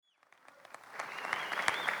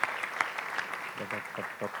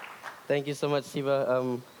Thank you so much,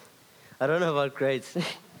 Siva. I don't know about grades.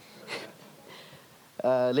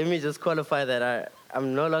 Let me just qualify that.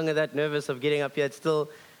 I'm no longer that nervous of getting up here. It still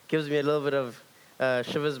gives me a little bit of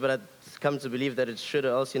shivers, but I've come to believe that it should,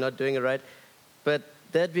 or else you're not doing it right. But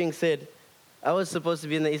that being said, I was supposed to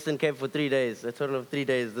be in the Eastern Cape for 3 days, a total of 3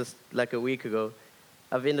 days, this like a week ago.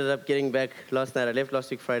 I've ended up getting back last night. I left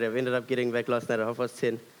last week Friday. I've ended up getting back last night at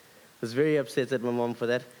 10:30. I was very upset at my mom for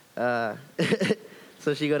that.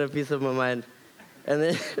 So she got a piece of my mind. And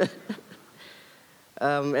then,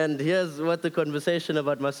 and here's what the conversation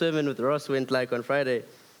about my sermon with Ross went like on Friday.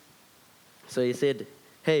 So he said,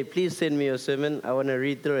 hey, please send me your sermon. I want to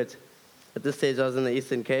read through it. At this stage, I was in the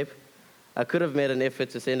Eastern Cape. I could have made an effort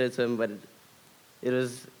to send it to him, but it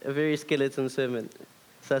was a very skeleton sermon.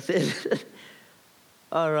 So I said,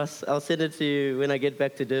 oh, Ross, I'll send it to you when I get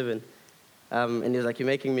back to Durban. And he was like, you're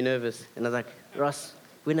making me nervous. And I was like, Ross,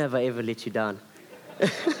 when have I ever let you down?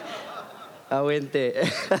 I went there.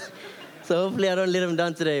 So hopefully I don't let him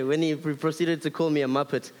down today. When he proceeded to call me a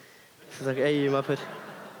Muppet, he's like, hey, you Muppet.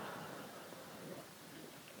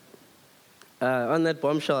 On that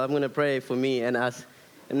bombshell, I'm going to pray for me and us,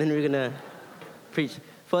 and then we're going to preach.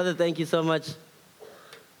 Father, thank you so much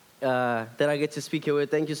that I get to speak your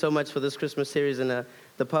word. Thank you so much for this Christmas series and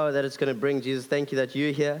the power that it's going to bring, Jesus. Thank you that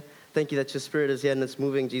you're here. Thank you that your spirit is here and it's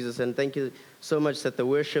moving, Jesus. And thank you so much that the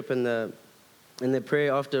worship and the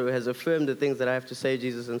prayer after has affirmed the things that I have to say,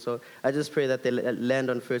 Jesus. And so I just pray that they land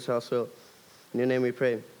on fertile soil. In your name we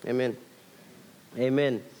pray. Amen.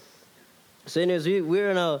 Amen. So anyways,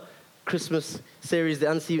 we're in our Christmas series,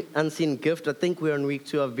 The Unseen Gift. I think we're on week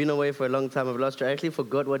 2. I've been away for a long time. I've lost track. I actually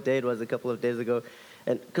forgot what day it was a couple of days ago.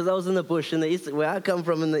 And because I was in the bush, in the east, where I come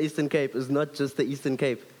from in the Eastern Cape is not just the Eastern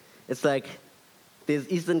Cape. It's like there's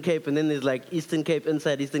Eastern Cape and then there's like Eastern Cape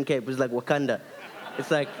inside Eastern Cape, which is like Wakanda. It's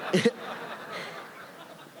like,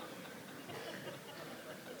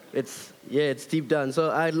 it's deep down. So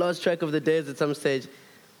I lost track of the days at some stage.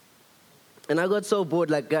 And I got so bored,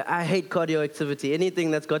 like I hate cardio activity. Anything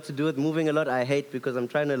that's got to do with moving a lot, I hate because I'm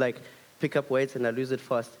trying to like pick up weights and I lose it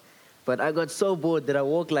fast. But I got so bored that I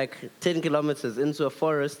walked like 10 kilometers into a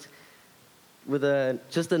forest with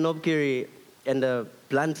just a knobkerrie and a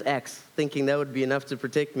blunt axe, thinking that would be enough to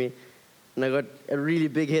protect me. And I got a really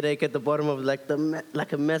big headache at the bottom of like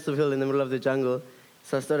a massive hill in the middle of the jungle.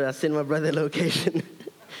 So I sent my brother a location.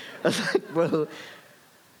 I was like, bro,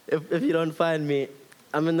 if you don't find me,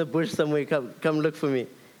 I'm in the bush somewhere, come look for me.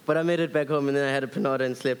 But I made it back home and then I had a panada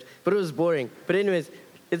and slept. But it was boring. But anyways,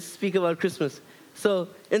 let's speak about Christmas. So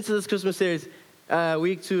into this Christmas series,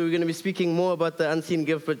 week 2, we're going to be speaking more about the unseen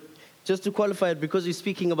gift. But just to qualify it, because we're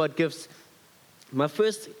speaking about gifts, my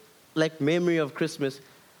first memory of Christmas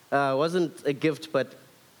wasn't a gift, but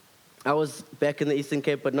I was back in the Eastern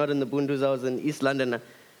Cape, but not in the Boondoes. I was in East London. I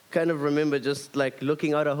kind of remember just like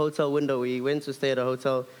looking out a hotel window. We went to stay at a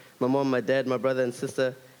hotel. My mom, my dad, my brother, and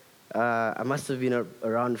sister. I must have been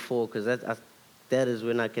around 4 because that is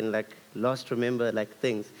when I can last remember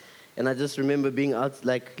things. And I just remember being out,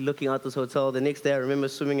 looking out this hotel. The next day, I remember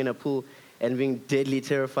swimming in a pool and being deadly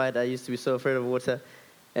terrified. I used to be so afraid of water.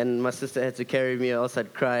 And my sister had to carry me, or else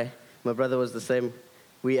I'd cry. My brother was the same.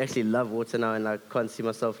 We actually love water now, and I can't see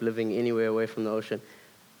myself living anywhere away from the ocean.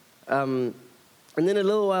 And then a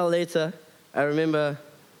little while later, I remember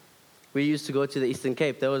we used to go to the Eastern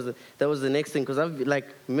Cape. That was the next thing, because I've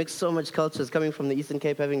mixed so much cultures coming from the Eastern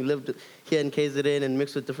Cape, having lived here in KZN and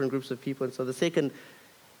mixed with different groups of people. And so the second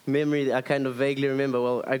memory that I kind of vaguely remember,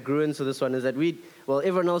 well, I grew into this one, is that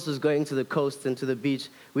everyone else was going to the coast and to the beach,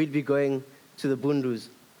 we'd be going to the Boondoes.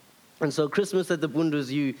 And so Christmas at the Boondoes,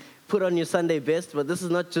 you put on your Sunday best, but this is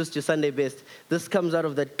not just your Sunday best. This comes out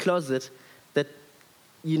of that closet that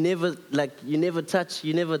you never touch,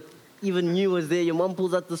 you never even knew was there. Your mom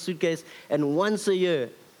pulls out the suitcase, and once a year,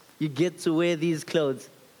 you get to wear these clothes.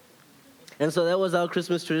 And so that was our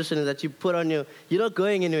Christmas tradition, is that you put on you're not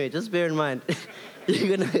going anywhere, just bear in mind.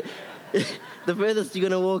 The furthest you're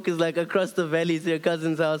going to walk is across the valley to your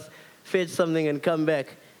cousin's house, fetch something and come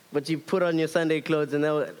back. But you put on your Sunday clothes, and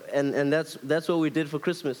that's what we did for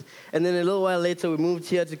Christmas. And then a little while later, we moved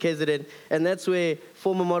here to KZN, and that's where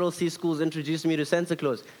former Model C schools introduced me to Santa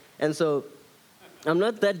Claus. And so I'm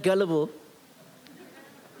not that gullible.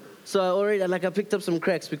 So I picked up some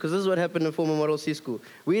cracks, because this is what happened in former Model C school.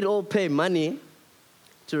 We'd all pay money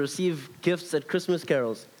to receive gifts at Christmas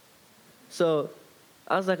carols. So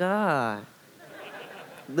I was like,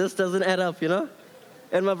 this doesn't add up,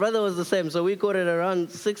 And my brother was the same. So we caught it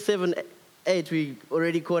around 6, 7, 8. We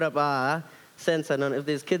already caught up, Santa. No, if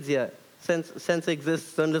there's kids here, Santa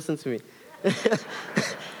exists, don't listen to me.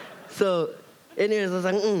 So anyways, I was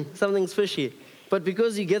like, something's fishy. But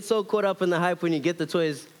because you get so caught up in the hype when you get the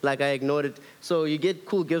toys, like I ignored it. So you get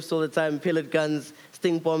cool gifts all the time, pellet guns,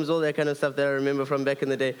 sting bombs, all that kind of stuff that I remember from back in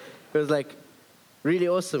the day. It was like really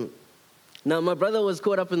awesome. Now, my brother was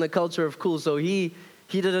caught up in the culture of cool, so he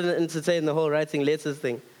didn't entertain the whole writing letters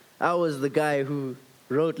thing. I was the guy who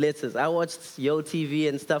wrote letters. I watched Yo TV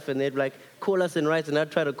and stuff, and they'd like call us and write, and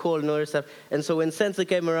I'd try to call and all that stuff. And so when Santa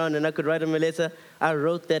came around and I could write him a letter, I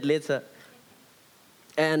wrote that letter.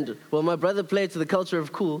 And while my brother played to the culture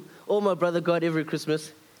of cool, all my brother got every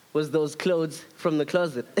Christmas was those clothes from the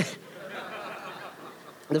closet.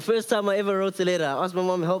 The first time I ever wrote a letter, I asked my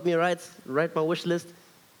mom to help me write my wish list.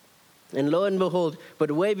 And lo and behold,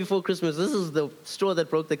 but way before Christmas, this is the straw that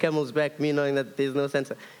broke the camel's back, me knowing that there's no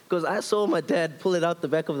Santa. Because I saw my dad pull it out the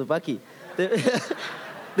back of the bakkie.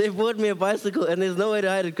 They bought me a bicycle, and there's no way to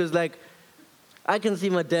hide it, because, like, I can see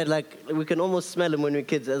my dad, like, we can almost smell him when we're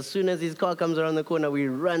kids. As soon as his car comes around the corner, we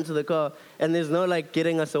run to the car, and there's no, like,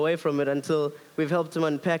 getting us away from it until we've helped him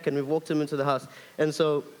unpack and we've walked him into the house. And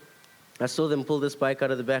so I saw them pull this bike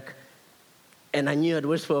out of the back, and I knew I'd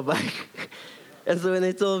wished for a bike. And so when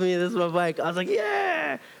they told me this is my bike, I was like,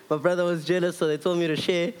 yeah! My brother was jealous, so they told me to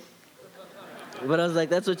share. But I was like,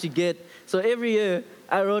 that's what you get. So every year,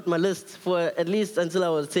 I wrote my list for at least until I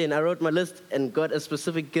was 10. I wrote my list and got a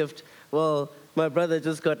specific gift. Well, my brother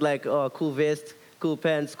just got like, oh, cool vest, cool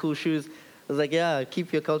pants, cool shoes. I was like, yeah,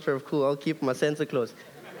 keep your culture of cool. I'll keep my Santa Claus.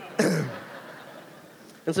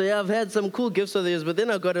 And so, yeah, I've had some cool gifts over the years, but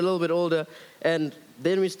then I got a little bit older, and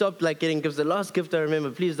then we stopped, like, getting gifts. The last gift I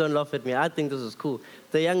remember, please don't laugh at me, I think this is cool.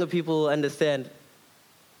 The younger people understand.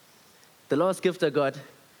 The last gift I got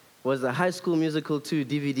was a High School Musical 2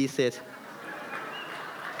 DVD set.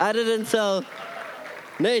 I didn't tell,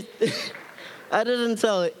 Nate, I didn't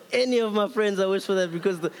tell any of my friends I wished for that,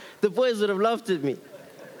 because the boys would have laughed at me.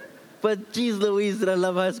 But geez Louise, did I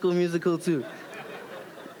love High School Musical 2.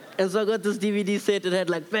 And so I got this DVD set. It had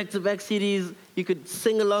like back-to-back CDs. You could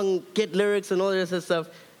sing along, get lyrics and all the rest of that stuff.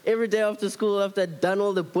 Every day after school, after I'd done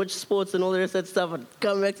all the butch sports and all the rest of that stuff, I'd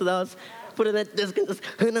come back to the house, put in that disc and just,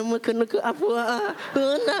 I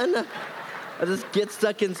just get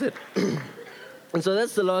stuck into it. And so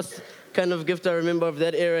that's the last kind of gift I remember of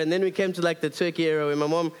that era. And then we came to like the turkey era, where my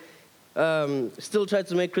mom still tried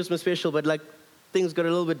to make Christmas special, but like things got a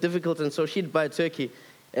little bit difficult, and so she'd buy turkey.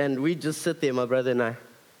 And we'd just sit there, my brother and I,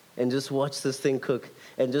 and just watch this thing cook,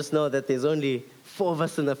 and just know that there's only 4 of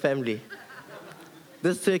us in the family.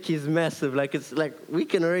 This turkey is massive. Like, it's like we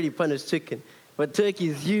can already punish chicken, but turkey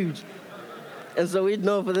is huge. And so we'd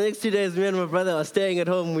know for the next 2 days, me and my brother are staying at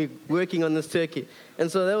home, we're working on this turkey.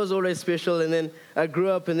 And so that was always special. And then I grew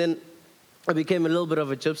up, and then I became a little bit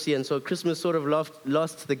of a gypsy, and so Christmas sort of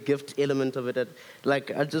lost the gift element of it.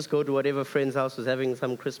 Like, I'd just go to whatever friend's house was having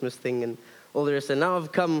some Christmas thing and all the rest. And now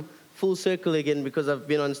I've come full circle again, because I've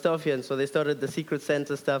been on staff here, and so they started the Secret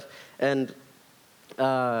Santa stuff. And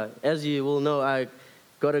as you will know, I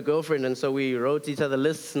got a girlfriend, and so we wrote each other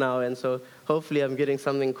lists now, and so hopefully I'm getting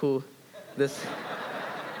something cool this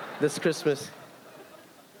Christmas.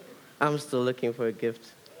 I'm still looking for a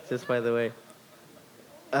gift, just by the way.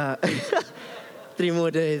 3 more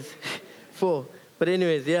days, 4. But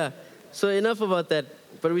anyways, yeah. So enough about that.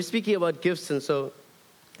 But we're speaking about gifts, and so,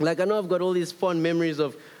 like, I know I've got all these fond memories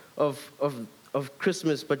of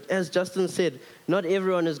Christmas, but as Justin said, not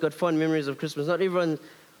everyone has got fond memories of Christmas. Not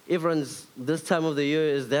everyone's this time of the year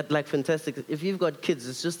is that like fantastic. If you've got kids,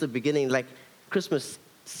 it's just the beginning. Like, Christmas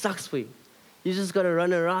sucks for you. You just got to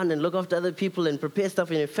run around and look after other people and prepare stuff,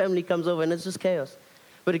 and your family comes over, and it's just chaos.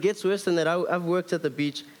 But it gets worse than that. I've worked at the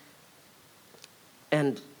beach,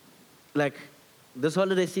 and like, this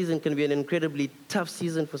holiday season can be an incredibly tough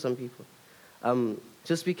season for some people.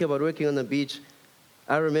 Just speaking about working on the beach,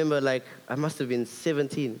 I remember, like, I must have been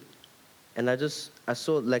 17, and I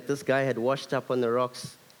saw, like, this guy had washed up on the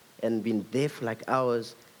rocks and been there for, like,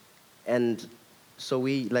 hours. And so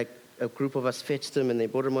we, like, a group of us fetched him, and they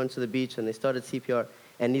brought him onto the beach, and they started CPR.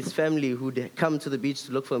 And his family, who'd come to the beach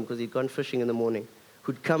to look for him because he'd gone fishing in the morning,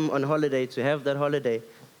 who'd come on holiday to have that holiday,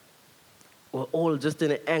 were all just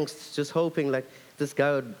in angst, just hoping, like, this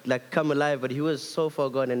guy would, like, come alive, but he was so far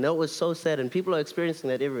gone, and that was so sad, and people are experiencing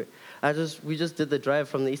that everywhere. We just did the drive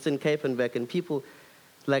from the Eastern Cape and back, and people,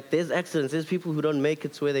 like, there's accidents, there's people who don't make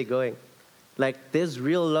it to where they're going. Like, there's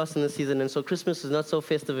real loss in the season, and so Christmas is not so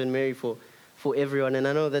festive and merry for everyone. And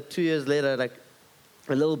I know that 2 years later, like,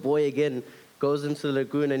 a little boy again goes into the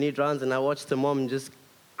lagoon and he drowns, and I watched the mom just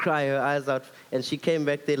cry her eyes out, and she came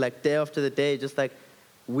back there, like, day after the day, just, like,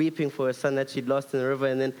 weeping for her son that she'd lost in the river.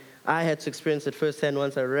 And then I had to experience it firsthand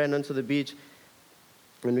once. I ran onto the beach,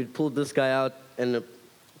 and we pulled this guy out and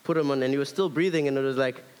put him on, and he was still breathing, and it was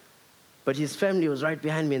like, But his family was right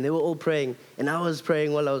behind me, and they were all praying. And I was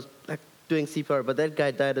praying while I was like doing CPR, but that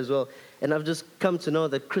guy died as well. And I've just come to know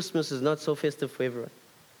that Christmas is not so festive for everyone.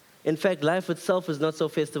 In fact, life itself is not so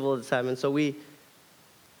festive all the time. And so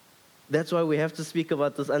that's why we have to speak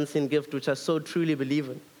about this unseen gift, which I so truly believe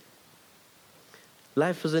in.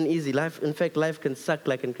 Life isn't easy. In fact, life can suck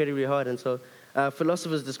like incredibly hard. And so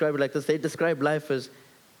philosophers describe it like this. They describe life as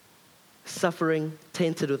suffering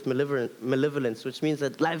tainted with malevolence, which means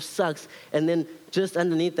that life sucks. And then just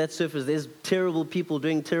underneath that surface, there's terrible people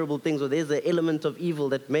doing terrible things, or there's an element of evil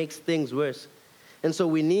that makes things worse. And so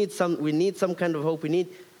we need some kind of hope. We need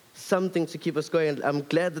something to keep us going. And I'm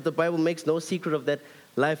glad that the Bible makes no secret of that.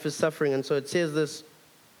 Life is suffering. And so it says this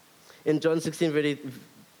in John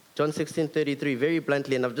 16:33, very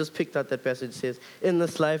bluntly, and I've just picked out that passage. It says, in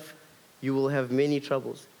this life, you will have many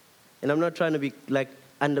troubles. And I'm not trying to be like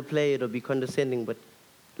underplay it or be condescending, but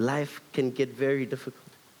life can get very difficult.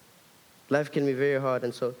 Life can be very hard.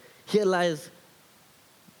 And so here lies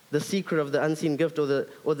the secret of the unseen gift, or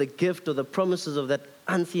the gift, or the promises of that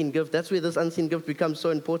unseen gift. That's where this unseen gift becomes so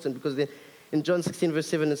important, because then in John 16, verse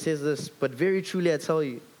 7, it says this, but very truly I tell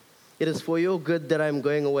you, it is for your good that I am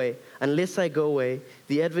going away. Unless I go away,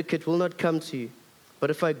 the advocate will not come to you. But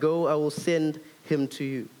if I go, I will send him to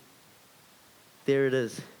you. There it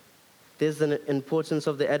is. There's an importance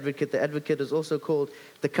of the advocate. The advocate is also called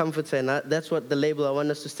the comforter, and that's what the label I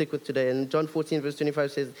want us to stick with today. And John 14, verse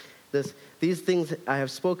 25 says this, these things I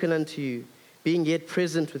have spoken unto you, being yet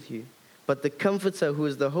present with you. But the comforter, who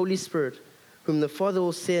is the Holy Spirit, whom the Father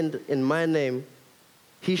will send in my name,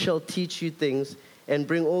 he shall teach you things and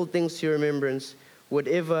bring all things to your remembrance,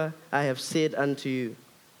 whatever I have said unto you.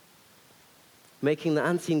 Making the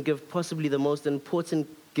unseen gift possibly the most important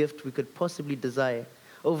gift we could possibly desire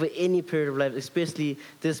over any period of life, especially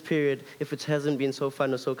this period, if it hasn't been so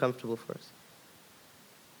fun or so comfortable for us.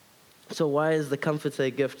 So why is the comforter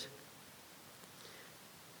a gift?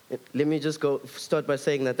 Let me just start by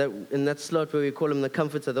saying that in that slot where we call him the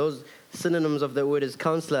comforter, those synonyms of that word is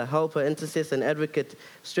counselor, helper, intercessor, and advocate,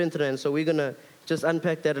 strengthener. And so we're going to just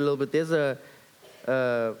unpack that a little bit. There's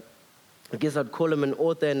I guess I'd call him an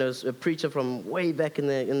author and a preacher from way back in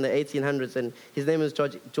the 1800s, and his name is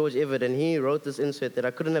George Everett, and he wrote this insert that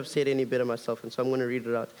I couldn't have said any better myself, and so I'm going to read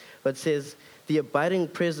it out. But it says, the abiding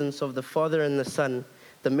presence of the Father and the Son,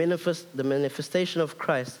 the manifestation of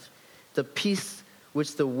Christ, the peace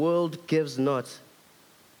which the world gives not.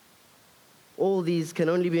 All these can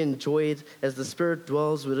only be enjoyed as the Spirit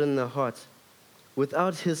dwells within the heart.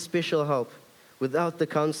 Without his special help, without the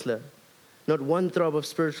counselor, not one throb of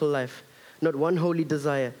spiritual life, not one holy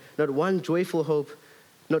desire, not one joyful hope,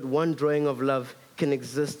 not one drawing of love can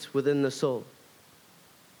exist within the soul.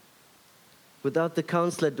 Without the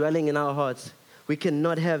counselor dwelling in our hearts, we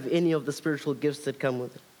cannot have any of the spiritual gifts that come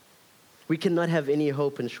with it. We cannot have any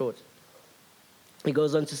hope, in short. He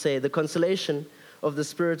goes on to say, the consolation of the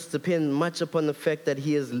spirits depends much upon the fact that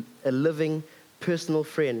he is a living, personal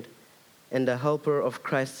friend and a helper of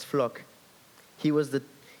Christ's flock. He was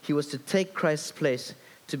to take Christ's place,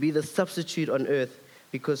 to be the substitute on earth,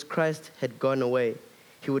 because Christ had gone away.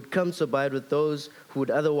 He would come to abide with those who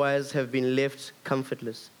would otherwise have been left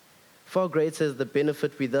comfortless. Far greater is the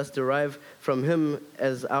benefit we thus derive from him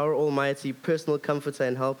as our almighty personal comforter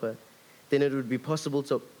and helper than it would be possible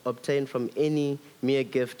to obtain from any mere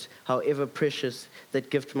gift, however precious that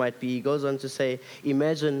gift might be. He goes on to say,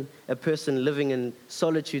 imagine a person living in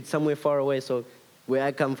solitude somewhere far away, so where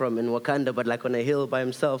I come from in Wakanda, but like on a hill by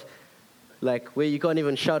himself, like where you can't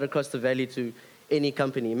even shout across the valley to any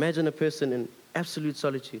company. Imagine a person in absolute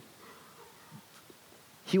solitude.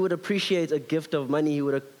 He would appreciate a gift of money, he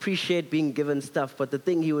would appreciate being given stuff, but the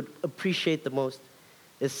thing he would appreciate the most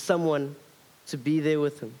is someone to be there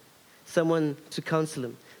with him. Someone to counsel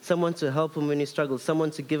him, someone to help him when he struggles,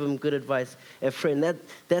 someone to give him good advice, a friend.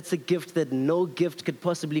 That's a gift that no gift could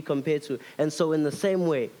possibly compare to. And so in the same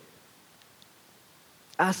way,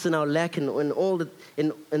 us in our lack and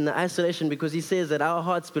in the isolation, because he says that our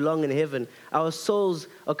hearts belong in heaven, our souls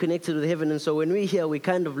are connected with heaven. And so when we're here, we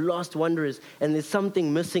kind of lost wanderers, and there's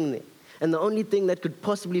something missing there. And the only thing that could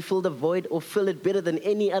possibly fill the void or fill it better than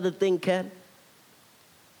any other thing can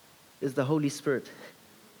is the Holy Spirit,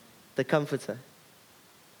 the comforter.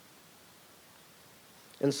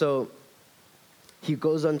 And so he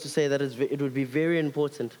goes on to say that it would be very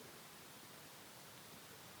important,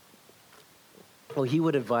 or he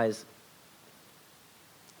would advise,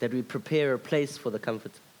 that we prepare a place for the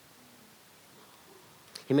comforter.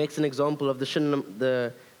 He makes an example of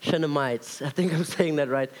the Shunammite, I think I'm saying that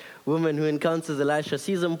right, woman who encounters Elisha,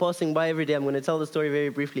 sees him passing by every day. I'm going to tell the story very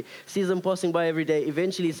briefly. Sees him passing by every day,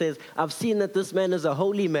 eventually says, I've seen that this man is a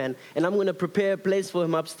holy man, and I'm going to prepare a place for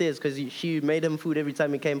him upstairs, because she made him food every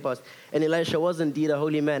time he came past. And Elisha was indeed a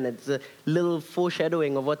holy man. It's a little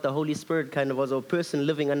foreshadowing of what the Holy Spirit kind of was, or a person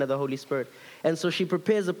living under the Holy Spirit. And so she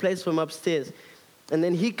prepares a place for him upstairs. And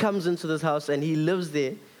then he comes into this house, and he lives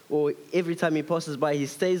there, or every time he passes by, he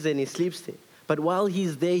stays there and he sleeps there. But while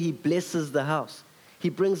he's there, he blesses the house. He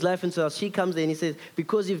brings life into the house. She comes there and he says,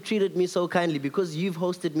 because you've treated me so kindly, because you've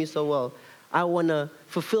hosted me so well, I want to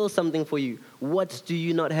fulfill something for you. What do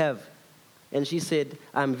you not have? And she said,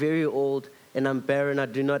 I'm very old and I'm barren.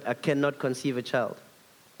 I cannot conceive a child.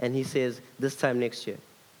 And he says, this time next year.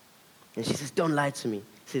 And she says, don't lie to me.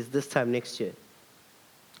 He says, this time next year.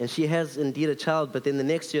 And she has indeed a child, but then the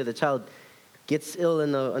next year the child gets ill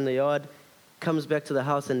in the yard, comes back to the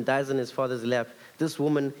house and dies in his father's lap. This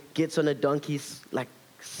woman gets on a donkey, like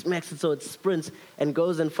smacks it so it sprints, and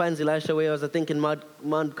goes and finds Elisha where I was, I think, in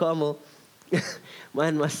Mount Carmel.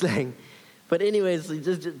 Mind my slang. But anyways,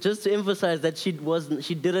 just to emphasize that she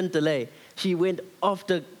didn't delay. She went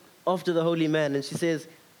after the holy man, and she says,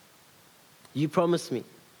 you promised me,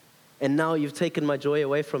 and now you've taken my joy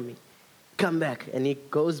away from me. Come back. And he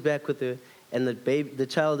goes back with her, and the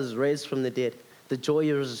child is raised from the dead. The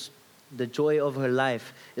joy of her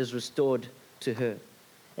life is restored to her.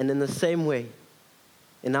 And in the same way,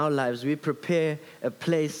 in our lives, we prepare a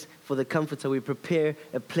place for the Comforter. We prepare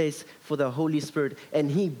a place for the Holy Spirit.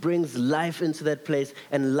 And he brings life into that place,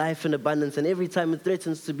 and life in abundance. And every time it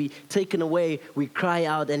threatens to be taken away, we cry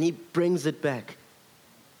out and he brings it back.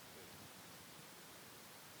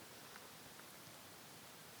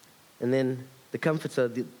 And then the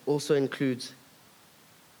Comforter also includes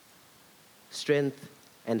strength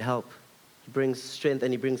and help. He brings strength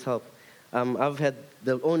and he brings help. I've had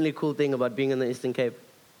the only cool thing about being in the Eastern Cape,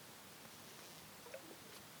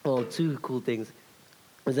 well, two cool things,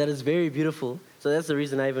 is that it's very beautiful. So that's the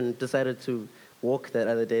reason I even decided to walk that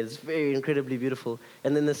other day. It's very incredibly beautiful.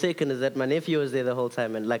 And then the second is that my nephew was there the whole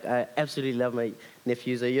time, and like I absolutely love my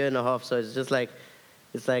nephew. He's a year and a half, so it's just like,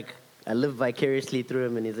 I live vicariously through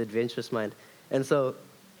him and his adventurous mind. And so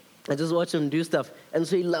I just watch him do stuff. And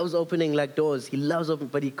so he loves opening like doors. He loves opening,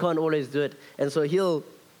 but he can't always do it. And so he'll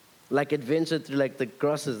like adventure through like the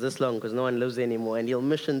grass is this long because no one lives there anymore. And he'll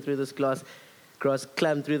mission through this grass,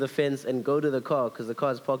 climb through the fence and go to the car because the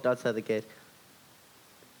car is parked outside the gate.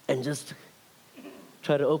 And just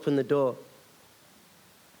try to open the door.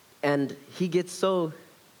 And he gets so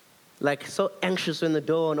anxious when the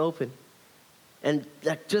door won't open. And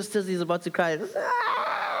like just as he's about to cry,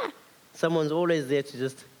 someone's always there to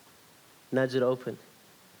just nudge it open.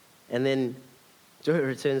 And then joy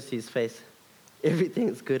returns to his face.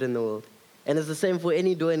 Everything's good in the world. And it's the same for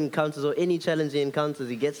any door encounters or any challenge he encounters.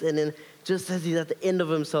 He gets in and just as he's at the end of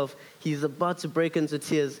himself, he's about to break into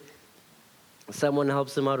tears, someone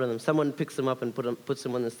helps him out with him. Someone picks him up and puts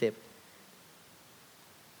him on the step.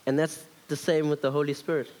 And that's the same with the Holy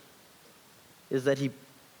Spirit, is that he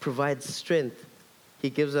provides strength. He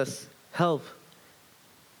gives us help.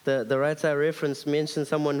 The writer I referenced mentioned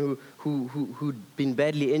someone who'd been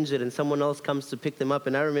badly injured and someone else comes to pick them up.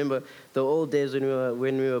 And I remember the old days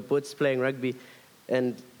when we were butts playing rugby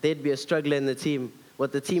and there'd be a struggler in the team.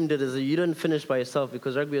 What the team did is you didn't finish by yourself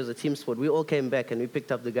because rugby was a team sport. We all came back and we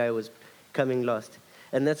picked up the guy who was coming last.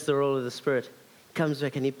 And that's the role of the Spirit. He comes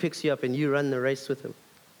back and he picks you up and you run the race with him.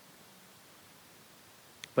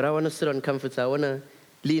 But I want to sit on Comforter. I want to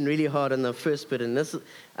lean really hard on the first bit. And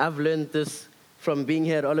I've learned this from being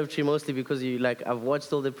here at Olive Tree mostly because I've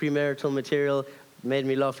watched all the premarital material, made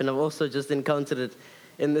me laugh, and I've also just encountered it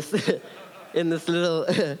in this in this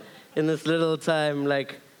little time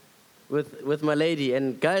with my lady.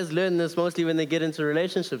 And guys learn this mostly when they get into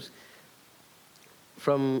relationships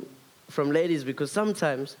from ladies, because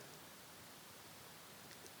sometimes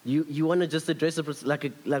you want to just address it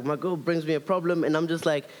like my girl brings me a problem and I'm just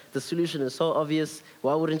like, the solution is so obvious,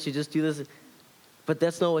 why wouldn't you just do this? But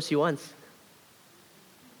that's not what she wants.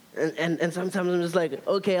 And sometimes I'm just like,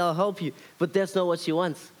 okay, I'll help you, but that's not what she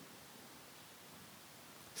wants.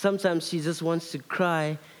 Sometimes she just wants to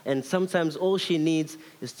cry, and sometimes all she needs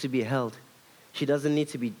is to be held. She doesn't need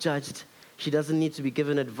to be judged. She doesn't need to be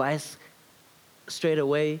given advice straight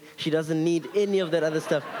away. She doesn't need any of that other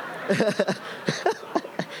stuff.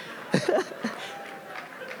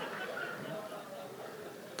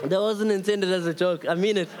 That wasn't intended as a joke. I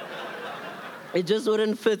mean it. It just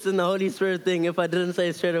wouldn't fit in the Holy Spirit thing if I didn't say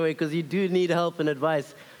it straight away, because you do need help and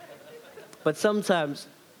advice. But sometimes,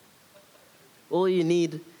 all you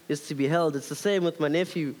need is to be held. It's the same with my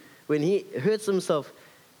nephew. When he hurts himself,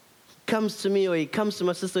 comes to me or he comes to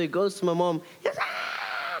my sister, or he goes to my mom, he's,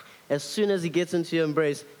 "Ah!" As soon as he gets into your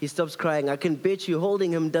embrace, he stops crying. I can bet you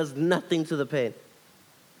holding him does nothing to the pain.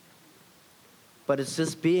 But it's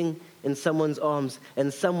just being in someone's arms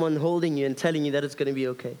and someone holding you and telling you that it's going to be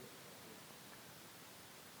okay.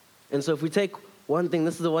 And so if we take one thing,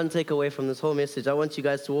 this is the one takeaway from this whole message. I want you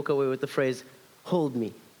guys to walk away with the phrase, hold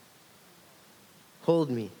me. Hold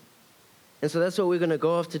me. And so that's what we're going to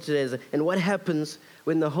go after today. And what happens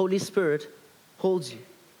when the Holy Spirit holds you?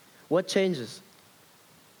 What changes?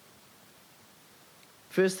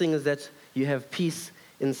 First thing is that you have peace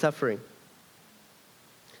in suffering.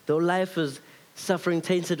 Though life is suffering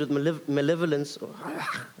tainted with malevolence, or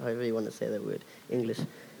however you want to say that word, English,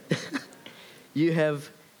 you have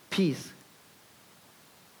peace.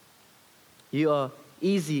 You are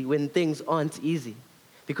easy when things aren't easy.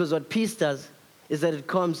 Because what peace does is that it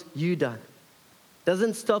calms you down.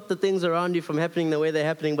 Doesn't stop the things around you from happening the way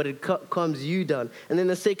they're happening, but it calms you down. And then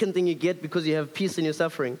the second thing you get because you have peace in your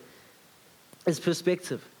suffering is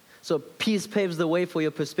perspective. So peace paves the way for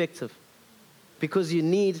your perspective. Because you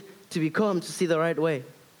need to be calm to see the right way.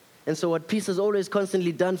 And so what peace has always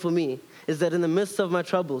constantly done for me is that in the midst of my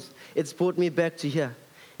troubles, it's brought me back to here.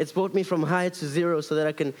 It's brought me from high to zero so that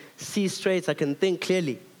I can see straight, I can think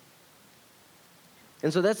clearly.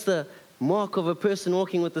 And so that's the mark of a person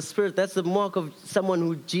walking with the Spirit. That's the mark of someone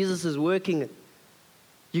who Jesus is working in.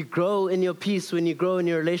 You grow in your peace when you grow in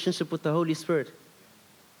your relationship with the Holy Spirit.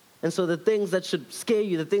 And so the things that should scare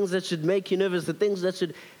you, the things that should make you nervous, the things that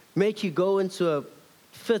should make you go into a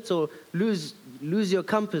fit or lose your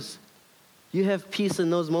compass, you have peace in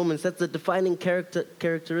those moments. That's the defining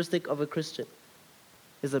characteristic of a Christian,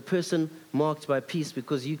 is a person marked by peace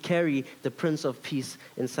because you carry the Prince of Peace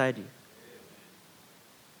inside you.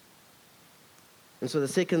 And so the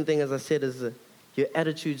second thing, as I said, is your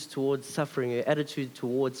attitudes towards suffering, your attitude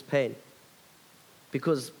towards pain.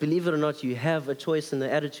 Because believe it or not, you have a choice in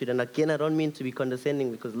the attitude. And again, I don't mean to be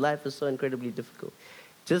condescending because life is so incredibly difficult.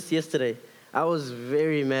 Just yesterday, I was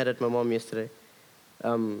very mad at my mom yesterday.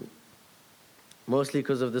 Mostly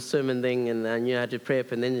because of the sermon thing, and I knew I had to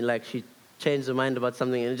prep, and then she changed her mind about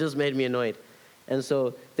something, and it just made me annoyed. And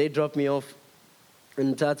so they dropped me off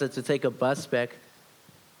in Tata to take a bus back.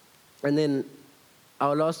 And then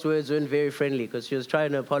our last words weren't very friendly because she was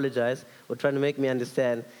trying to apologize or trying to make me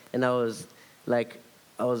understand, and I was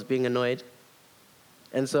being annoyed.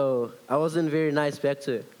 And so I wasn't very nice back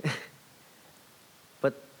to her.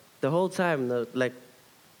 But the whole time,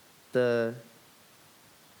 the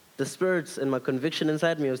spirits and my conviction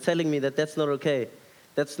inside me was telling me that that's not okay.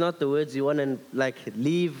 That's not the words you want to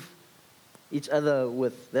leave each other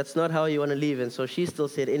with. That's not how you want to leave. And so she still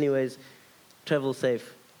said, anyways, travel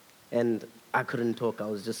safe. And I couldn't talk. I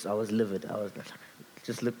was livid. I was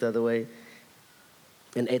just looked the other way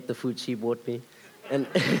and ate the food she bought me. And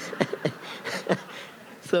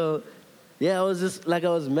so, yeah, I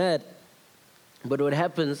was mad. But what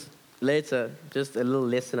happens later, just a little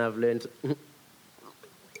lesson I've learned,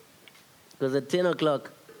 because at 10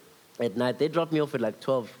 o'clock at night, they dropped me off at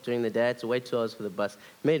 12 during the day. I had to wait 2 hours for the bus.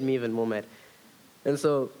 Made me even more mad. And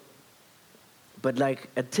so, but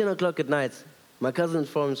at 10 o'clock at night, my cousin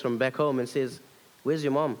phones from back home and says, "Where's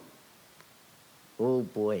your mom?" Oh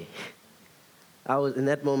boy. In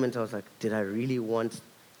that moment, I was like, did I really want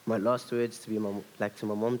my last words to be to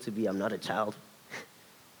my mom to be, "I'm not a child"?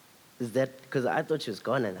 Is that, because I thought she was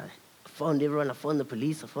gone, and I phoned everyone, I phoned the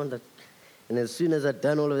police, and as soon as I'd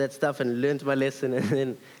done all of that stuff and learned my lesson, and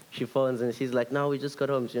then she phones and she's like, "No, we just got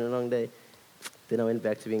home, it's been a long day." Then I went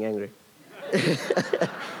back to being angry.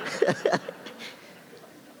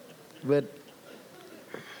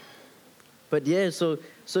 But yeah, so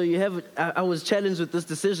you have, I was challenged with this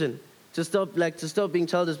decision to stop being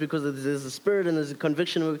childish, because there's a spirit and there's a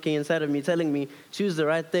conviction working inside of me telling me, choose the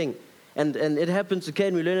right thing. And it happened to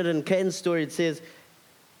Cain. We learn it in Cain's story. It says,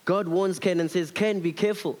 God warns Cain and says, "Cain, be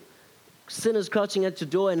careful. Sin is crouching at your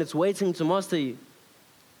door and it's waiting to master you."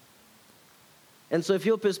 And so if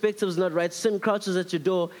your perspective is not right, sin crouches at your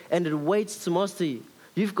door and it waits to master you.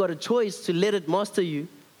 You've got a choice to let it master you,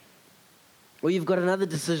 or you've got another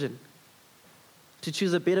decision to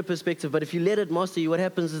choose a better perspective. But if you let it master you, what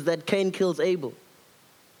happens is that Cain kills Abel.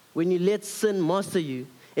 When you let sin master you,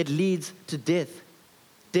 it leads to death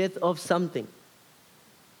of something.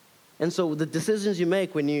 And so the decisions you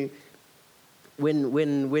make when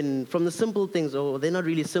from the simple things, or they're not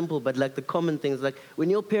really simple, but the common things, when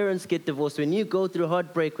your parents get divorced, when you go through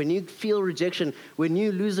heartbreak, when you feel rejection, when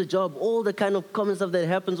you lose a job, all the kind of common stuff that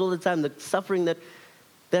happens all the time, the suffering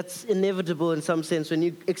that's inevitable in some sense. When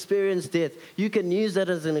you experience death, you can use that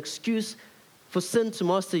as an excuse for sin to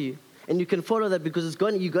master you. And you can follow that because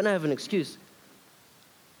you're going to have an excuse.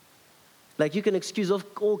 Like you can excuse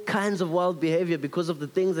all kinds of wild behavior because of the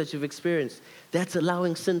things that you've experienced. That's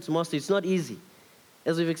allowing sin to master you. It's not easy.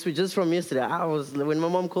 As we've experienced just from yesterday, when my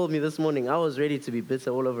mom called me this morning, I was ready to be bitter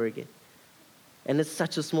all over again. And it's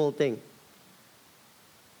such a small thing.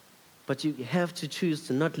 But you have to choose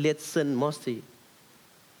to not let sin master you.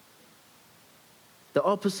 The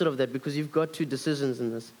opposite of that, because you've got two decisions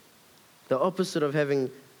in this. The opposite of having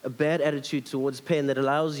a bad attitude towards pain that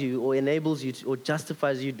allows you or enables you to, or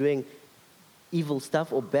justifies you doing evil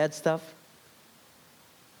stuff or bad stuff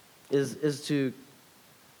is to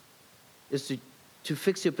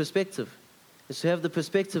fix your perspective. Is to have the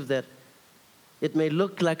perspective that it may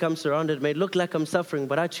look like I'm surrounded, it may look like I'm suffering,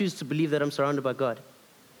 but I choose to believe that I'm surrounded by God.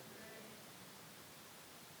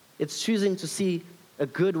 It's choosing to see a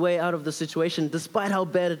good way out of the situation, despite how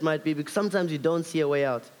bad it might be, because sometimes you don't see a way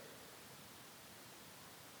out.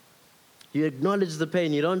 You acknowledge the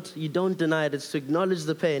pain. You don't deny it. It's to acknowledge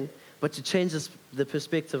the pain, but to change the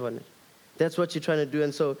perspective on it. That's what you're trying to do.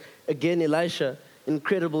 And so, again, Elisha,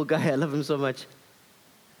 incredible guy. I love him so much.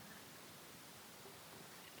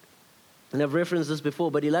 And I've referenced this before,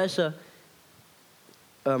 but Elisha,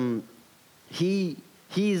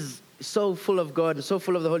 he's so full of God and so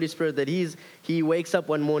full of the Holy Spirit that he wakes up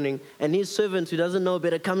one morning and his servant who doesn't know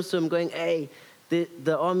better comes to him going, hey,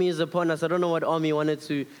 the army is upon us. I don't know what army wanted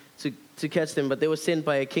to catch them, but they were sent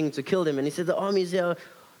by a king to kill them. And he said, the army's here.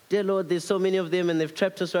 Dear Lord, there's so many of them and they've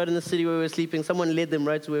trapped us right in the city where we're sleeping. Someone led them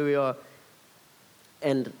right to where we are.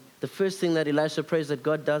 And the first thing that Elisha prays that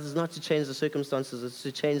God does is not to change the circumstances, it's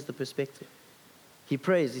to change the perspective. He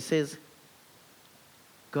prays, he says,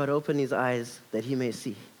 God, open his eyes that he may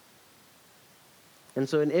see. And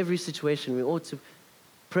so in every situation, we ought to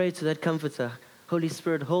pray to that comforter, Holy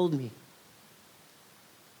Spirit, hold me.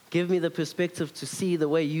 Give me the perspective to see the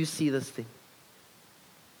way you see this thing.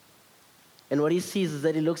 And what he sees is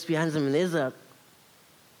that he looks behind him and there's a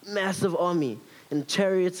massive army and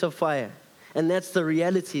chariots of fire. And that's the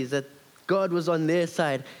reality, is that God was on their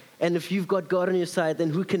side. And if you've got God on your side, then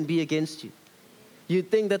who can be against you?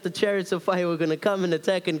 You'd think that the chariots of fire were going to come and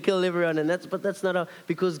attack and kill everyone, but that's not how,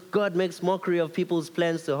 because God makes mockery of people's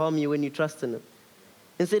plans to harm you when you trust in him.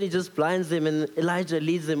 Instead, he just blinds them, and Elijah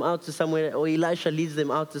leads them out to somewhere, or Elisha leads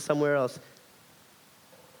them out to somewhere else.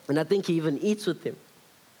 And I think he even eats with them.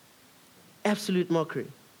 Absolute mockery.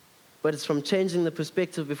 But it's from changing the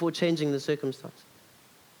perspective before changing the circumstance.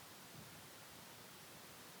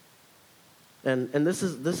 And this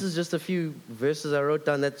is just a few verses I wrote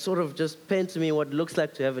down that sort of just paint to me what it looks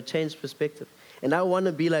like to have a changed perspective. And I want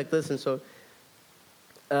to be like this. And so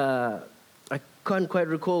I can't quite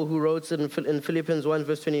recall who wrote it in Philippians 1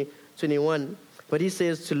 verse 21. But he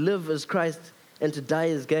says to live is Christ and to die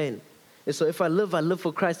is gain. And so if I live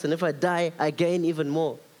for Christ. And if I die, I gain even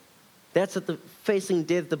more. That's at the facing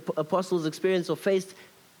death. The apostles experienced or faced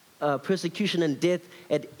persecution and death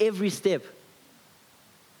at every step.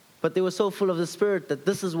 But they were so full of the Spirit that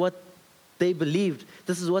this is what they believed.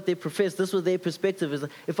 This is what they professed. This was their perspective. Is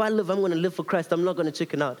if I live, I'm going to live for Christ. I'm not going to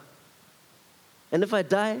chicken out. And if I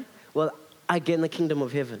die, well, I gain the kingdom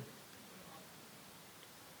of heaven.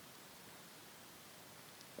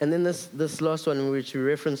 And then this last one, which we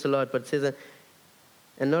reference a lot, but it says that,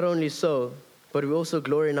 and not only so, but we also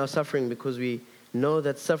glory in our suffering because we know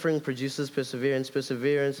that suffering produces perseverance,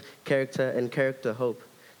 perseverance, character, and character, hope.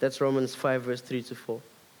 That's Romans 5, verse 3-4.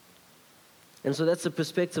 And so that's the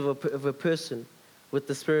perspective of a person with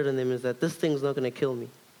the Spirit in them, is that this thing's not going to kill me,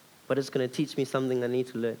 but it's going to teach me something I need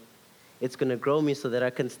to learn. It's going to grow me so that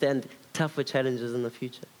I can stand tougher challenges in the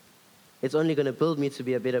future. It's only going to build me to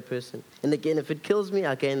be a better person. And again, if it kills me,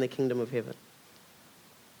 I gain the kingdom of heaven.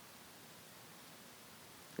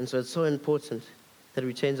 And so it's so important that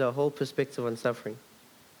we change our whole perspective on suffering.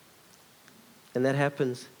 And that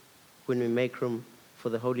happens when we make room for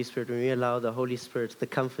the Holy Spirit, when we allow the Holy Spirit, the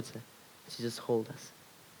Comforter, to just hold us.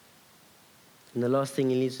 And the last thing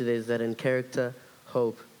he leads to there is that in character,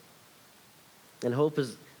 hope. And hope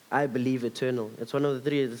is, I believe, eternal. It's one of the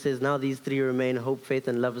three. It says, now these three remain, hope, faith,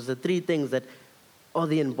 and love. It's the three things that are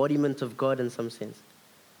the embodiment of God in some sense.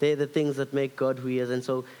 They're the things that make God who he is. And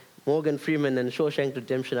so Morgan Freeman in Shawshank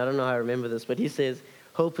Redemption, I don't know how I remember this, but he says,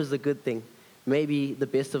 hope is a good thing, maybe the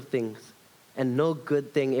best of things, and no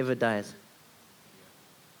good thing ever dies.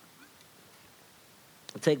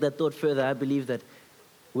 I'll take that thought further. I believe that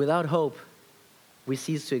without hope, we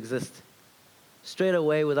cease to exist. Straight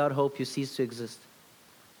away, without hope, you cease to exist.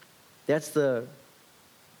 That's the,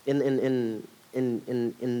 in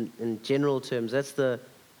general terms, that's the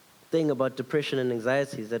thing about depression and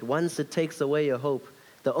anxiety, is that once it takes away your hope,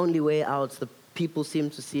 the only way out, the people seem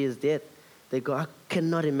to see as death. They go, I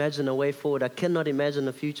cannot imagine a way forward. I cannot imagine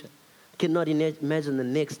a future. I cannot imagine the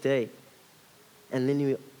next day. And then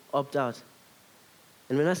you opt out.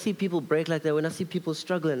 And when I see people break like that, when I see people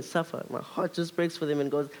struggle and suffer, my heart just breaks for them and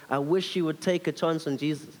goes, I wish you would take a chance on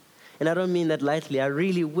Jesus. And I don't mean that lightly. I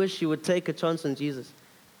really wish you would take a chance on Jesus.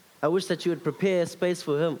 I wish that you would prepare a space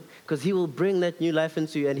for him, because he will bring that new life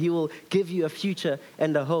into you and he will give you a future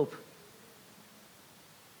and a hope.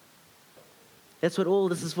 That's what all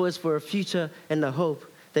this is for a future and a hope.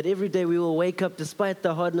 That every day we will wake up despite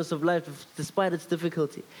the hardness of life, despite its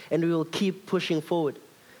difficulty, and we will keep pushing forward.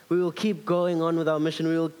 We will keep going on with our mission.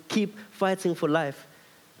 We will keep fighting for life.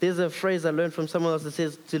 There's a phrase I learned from someone else that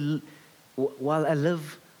says, while I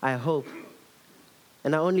live, I hope.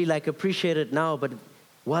 And I only appreciate it now, but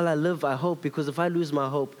while I live, I hope, because if I lose my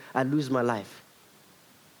hope, I lose my life.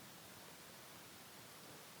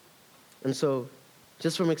 And so,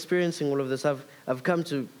 just from experiencing all of this, I've come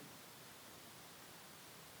to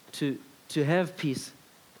have peace,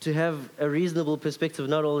 to have a reasonable perspective,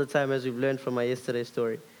 not all the time, as we've learned from my yesterday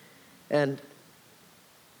story. And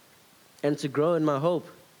to grow in my hope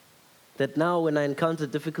that now when I encounter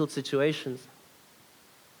difficult situations,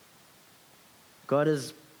 God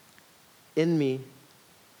is in me,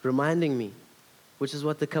 reminding me, which is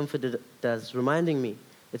what the Comforter does, reminding me,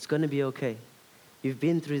 it's going to be okay. You've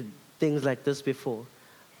been through things like this before.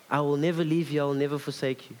 I will never leave you. I will never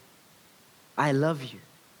forsake you. I love you.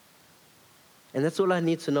 And that's all I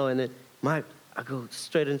need to know. And then I go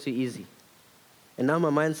straight into easy. And now my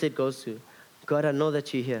mindset goes to, God, I know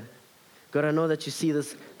that you're here. God, I know that you see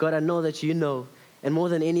this. God, I know that you know. And more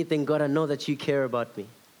than anything, God, I know that you care about me.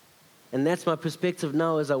 And that's my perspective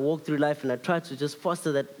now as I walk through life, and I try to just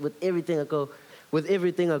foster that with everything I go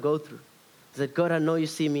through. Is that, God, I know you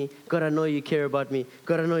see me. God, I know you care about me.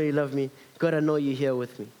 God, I know you love me. God, I know you're here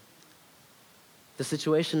with me. The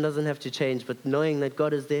situation doesn't have to change, but knowing that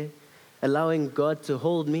God is there, allowing God to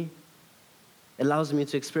hold me, allows me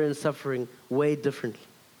to experience suffering way differently.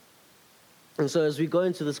 And so as we go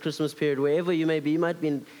into this Christmas period, wherever you may be, you might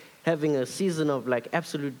be having a season of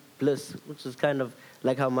absolute bliss, which is kind of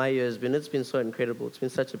like how my year has been. It's been so incredible. It's been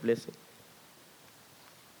such a blessing.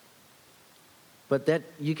 But that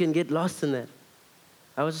you can get lost in that.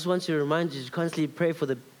 I just want to remind you to constantly pray for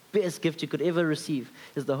the best gift you could ever receive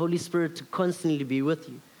is the Holy Spirit to constantly be with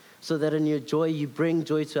you, so that in your joy you bring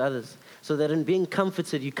joy to others, so that in being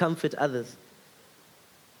comforted you comfort others.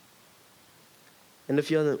 And if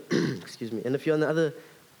you're on the, and if you're on the other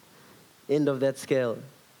end of that scale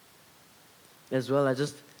as well,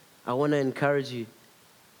 I want to encourage you.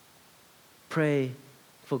 Pray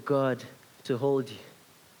for God to hold you.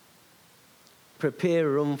 Prepare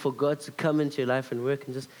room for God to come into your life and work,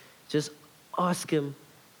 and just ask him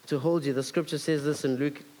to hold you. The scripture says this in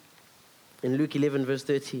Luke 11, verse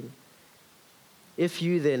 13. If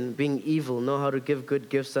you then, being evil, know how to give good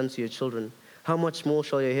gifts unto your children, how much more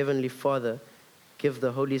shall your heavenly Father give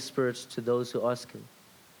the Holy Spirit to those who ask him?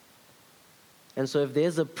 And so if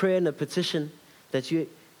there's a prayer and a petition that you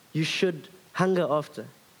should hunger after,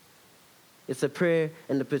 it's a prayer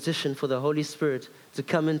and a petition for the Holy Spirit to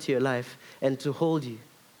come into your life and to hold you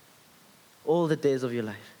all the days of your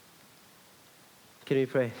life. Can we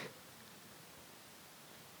pray?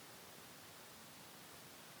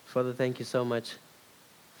 Father, thank you so much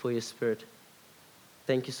for your Spirit.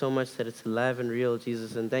 Thank you so much that it's alive and real,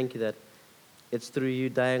 Jesus, and thank you that it's through you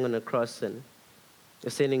dying on the cross and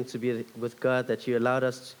ascending to be with God that you allowed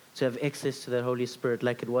us to have access to that Holy Spirit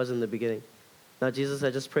like it was in the beginning. Now, Jesus, I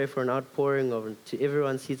just pray for an outpouring to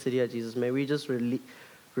everyone seated here, Jesus. May we just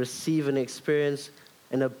receive and experience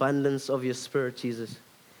an abundance of your Spirit, Jesus.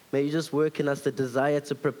 May you just work in us the desire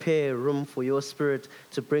to prepare room for your Spirit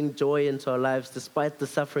to bring joy into our lives despite the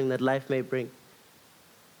suffering that life may bring.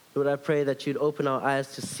 Lord, I pray that you'd open our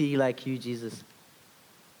eyes to see like you, Jesus.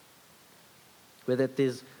 Where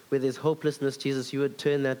there's hopelessness, Jesus, you would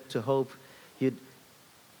turn that to hope. You'd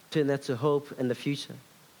turn that to hope and the future.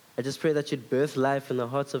 I just pray that you'd birth life in the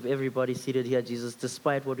hearts of everybody seated here, Jesus,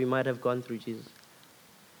 despite what we might have gone through, Jesus.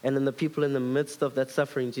 And in the people in the midst of that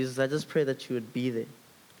suffering, Jesus, I just pray that you would be there.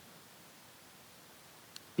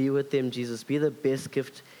 Be with them, Jesus. Be the best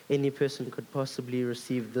gift any person could possibly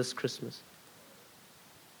receive this Christmas.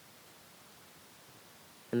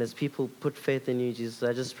 And as people put faith in you, Jesus,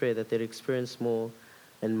 I just pray that they'd experience more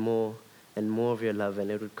and more and more of your love,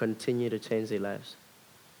 and it would continue to change their lives.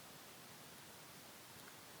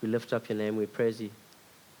 We lift up your name. We praise you.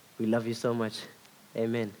 We love you so much.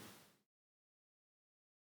 Amen.